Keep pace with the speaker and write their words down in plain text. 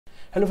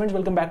Hello friends,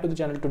 welcome back to the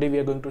channel. Today we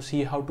are going to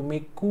see how to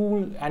make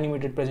cool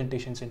animated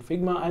presentations in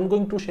Figma. I'm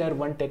going to share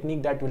one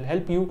technique that will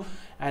help you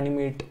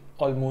animate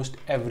almost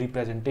every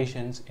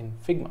presentations in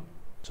Figma.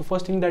 So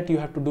first thing that you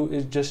have to do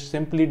is just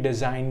simply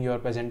design your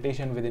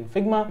presentation within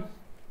Figma.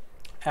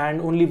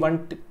 And only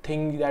one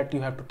thing that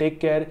you have to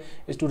take care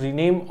is to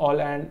rename all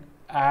and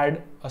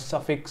add a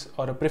suffix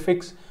or a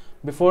prefix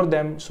before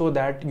them so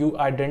that you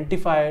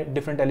identify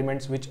different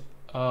elements which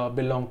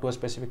belong to a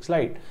specific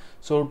slide.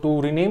 So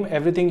to rename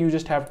everything, you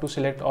just have to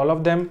select all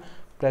of them,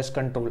 press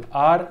Ctrl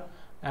R,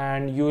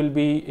 and you will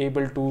be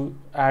able to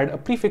add a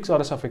prefix or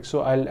a suffix.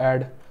 So I'll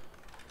add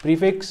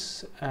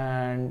prefix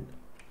and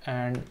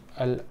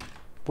I'll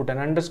put an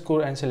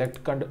underscore and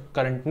select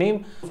current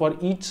name. For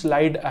each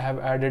slide, I have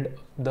added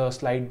the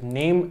slide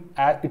name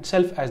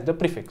itself as the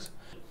prefix.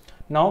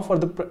 Now for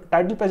the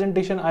title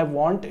presentation, I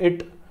want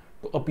it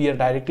to appear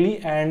directly,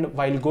 and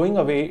while going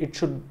away, it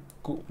should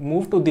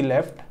move to the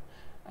left,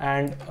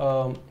 and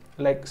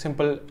like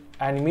simple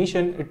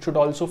animation, it should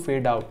also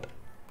fade out.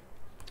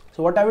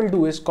 So what I will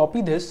do is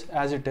copy this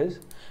as it is,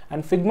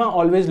 and Figma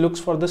always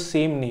looks for the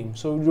same name.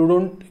 So you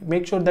don't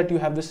make sure that you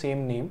have the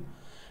same name,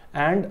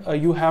 and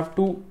you have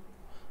to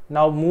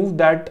now move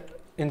that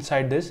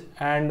inside this.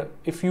 And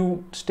if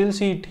you still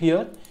see it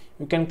here,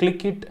 you can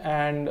click it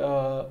and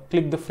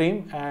click the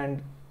frame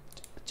and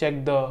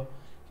check the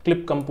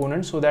clip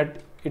component so that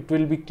it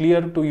will be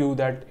clear to you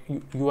that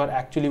you are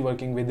actually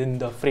working within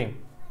the frame.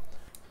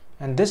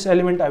 And this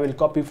element I will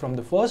copy from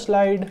the first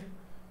slide,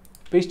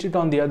 paste it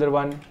on the other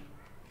one,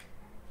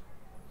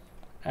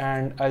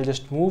 and I'll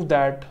just move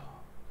that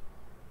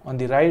on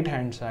the right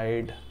hand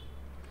side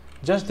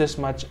just this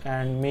much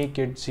and make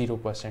it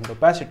 0%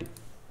 opacity.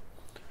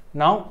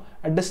 Now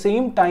at the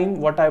same time,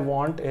 what I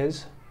want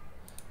is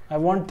I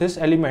want this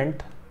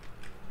element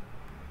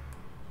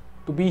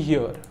to be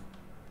here,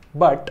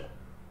 but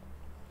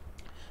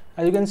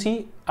as you can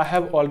see, I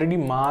have already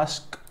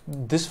masked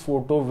this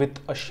photo with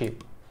a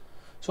shape.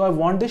 So I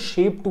want this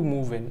shape to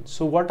move in.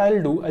 So what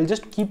I'll do, I'll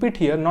just keep it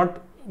here,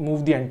 not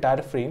move the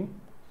entire frame,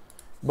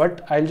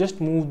 but I'll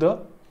just move the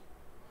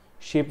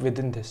shape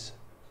within this.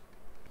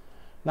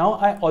 Now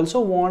I also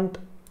want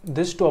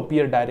this to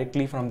appear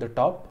directly from the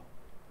top.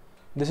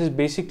 This is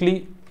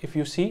basically, if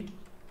you see,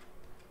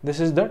 this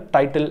is the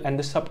title and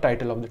the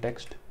subtitle of the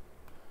text.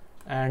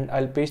 And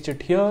I'll paste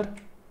it here,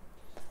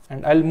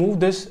 and I'll move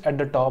this at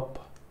the top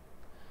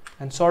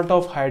and sort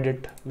of hide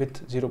it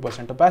with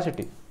 0%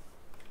 opacity.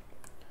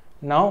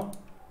 Now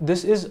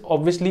this is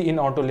obviously in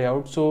auto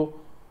layout, so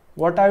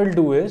what I will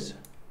do is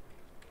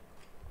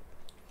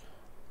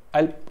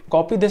I'll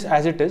copy this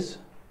as it is,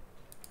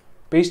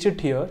 paste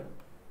it here,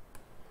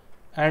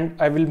 and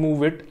I will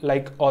move it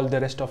like all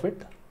the rest of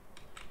it.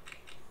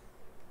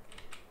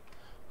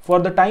 For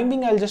the time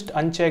being, I'll just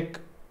uncheck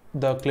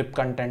the clip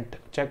content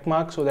check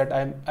mark so that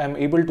I'm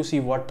able to see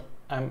what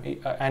I'm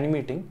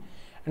animating.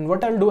 And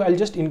what I'll do, I'll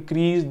just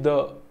increase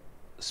the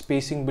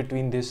spacing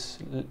between this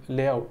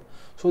layout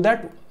so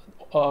that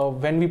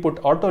when we put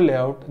auto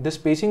layout, the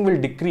spacing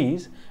will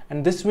decrease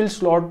and this will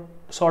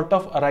sort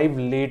of arrive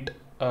late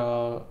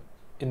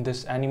in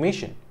this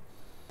animation.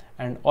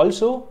 And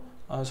also,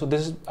 so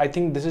this is, I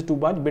think this is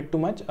bit too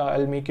much.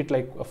 I'll make it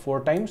like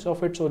 4 times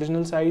of its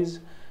original size,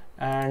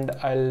 and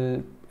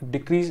I'll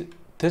decrease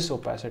this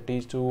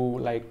opacity to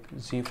like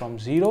from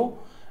 0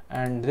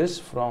 and this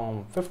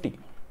from 50.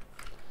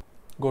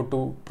 Go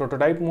to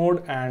prototype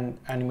mode and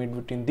animate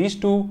between these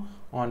two.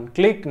 On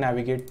click,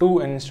 navigate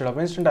to, and instead of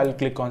instant, I'll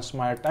click on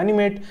smart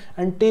animate,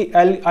 and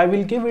I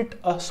will give it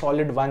a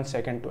solid 1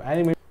 second to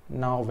animate.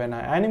 Now when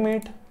I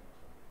animate,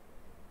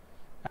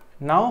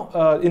 now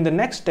in the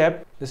next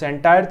step, this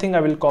entire thing I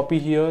will copy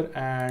here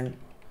and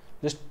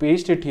just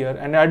paste it here,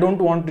 and I don't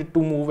want it to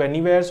move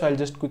anywhere, so I'll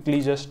just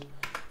quickly just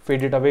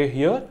fade it away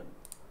here,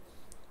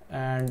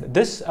 and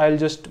this I'll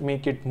just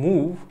make it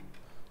move.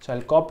 So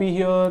I'll copy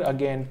here,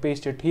 again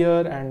paste it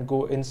here, and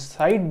go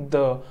inside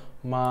the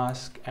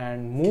mask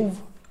and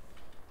move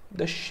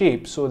the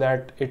shape so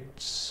that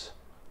it's,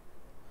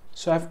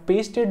 so I've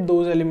pasted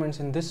those elements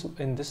in this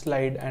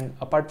slide, and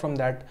apart from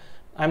that,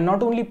 I'm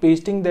not only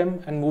pasting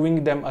them and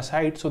moving them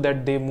aside so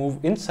that they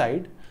move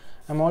inside,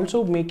 I'm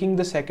also making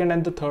the second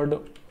and the third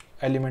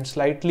element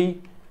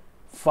slightly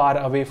far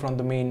away from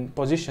the main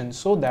position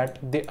so that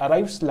they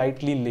arrive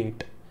slightly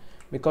late,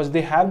 because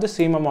they have the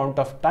same amount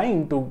of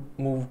time to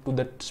move to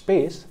that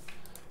space,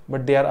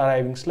 but they are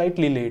arriving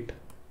slightly late.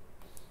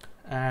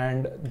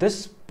 And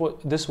this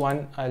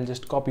one I'll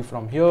just copy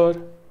from here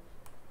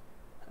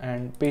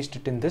and paste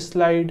it in this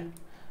slide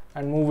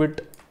and move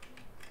it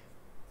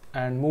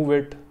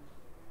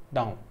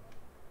down.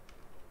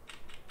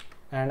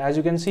 And as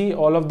you can see,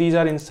 all of these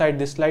are inside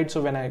this slide,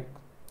 so when I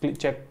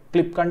check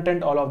clip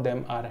content, all of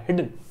them are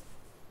hidden.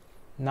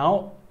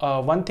 Now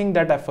one thing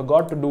that I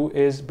forgot to do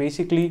is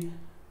basically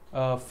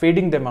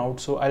fading them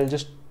out. So I'll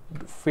just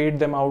fade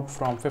them out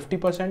from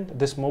 50%,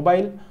 this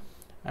mobile,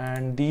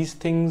 and these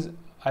things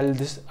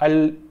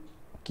I'll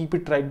keep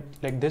it right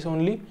like this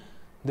only.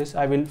 This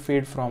I will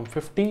fade from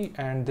 50,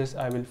 and this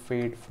I will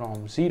fade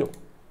from 0.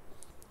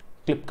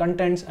 clip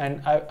contents,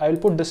 and I'll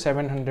put the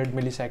 700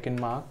 millisecond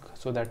mark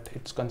so that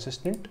it's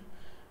consistent,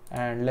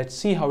 and let's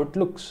see how it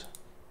looks.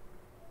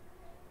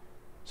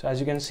 So as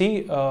you can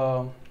see,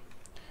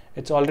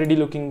 it's already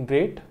looking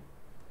great.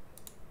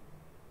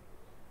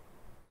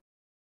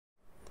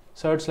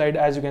 Third slide,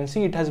 as you can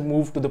see, it has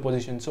moved to the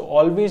position. So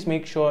always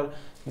make sure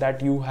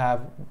that you have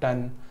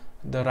done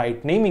the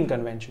right naming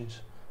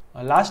conventions.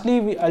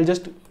 Lastly, I'll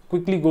just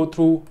quickly go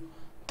through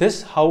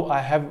this, how I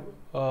have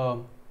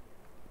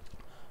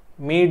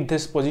made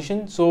this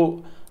position.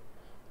 So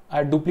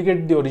I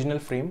duplicated the original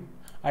frame.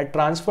 I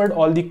transferred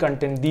all the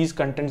content, these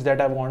contents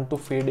that I want to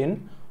fade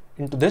in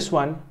into this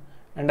one,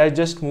 and I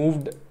just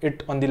moved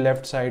it on the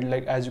left side.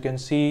 Like as you can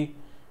see,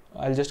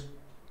 I'll just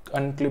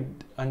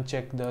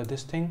uncheck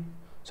this thing.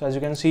 So as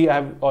you can see, I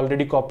have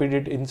already copied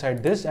it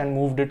inside this and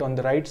moved it on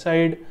the right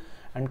side,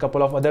 and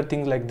couple of other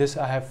things like this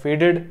I have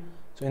faded.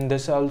 So in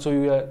this also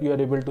you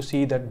are able to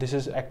see that this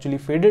is actually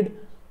faded.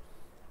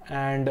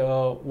 And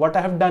what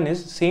I have done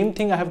is same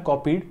thing I have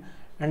copied,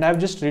 and I have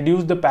just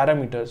reduced the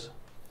parameters.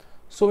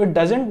 So it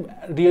doesn't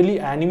really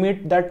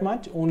animate that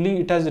much,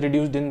 only it has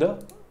reduced in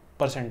the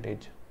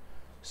percentage.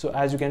 So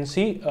as you can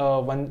see,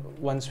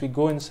 once we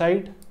go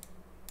inside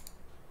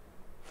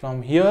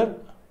from here,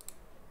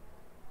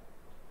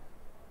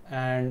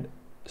 and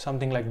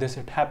something like this,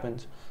 it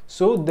happens.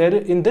 So there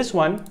in this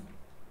one,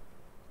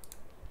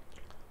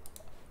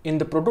 in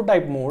the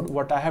prototype mode,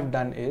 what I have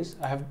done is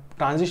I have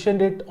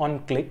transitioned it on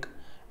click,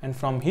 and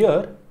from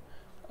here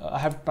I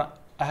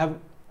have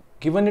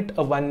given it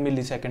a 1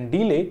 millisecond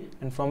delay,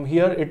 and from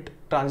here it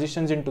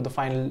transitions into the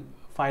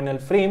final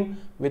frame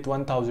with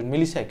 1000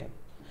 millisecond.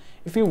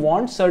 If you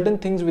want certain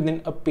things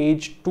within a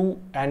page to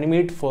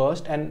animate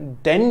first, and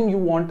then you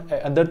want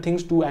other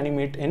things to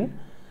animate in,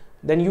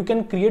 then you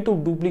can create a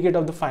duplicate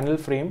of the final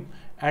frame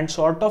and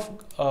sort of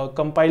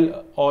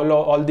compile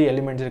all the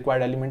elements,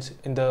 required elements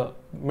in the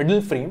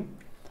middle frame,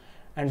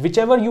 and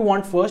whichever you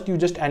want first you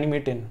just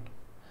animate in,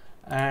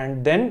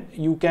 and then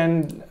you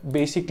can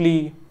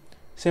basically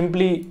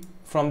simply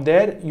from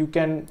there you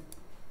can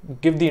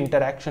give the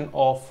interaction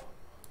of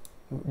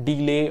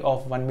delay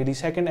of 1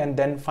 millisecond and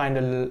then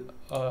final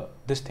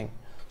this thing.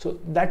 So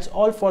that's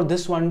all for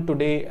this one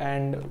today,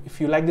 and if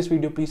you like this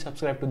video, please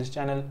subscribe to this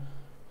channel,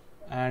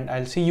 and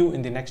I'll see you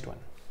in the next one.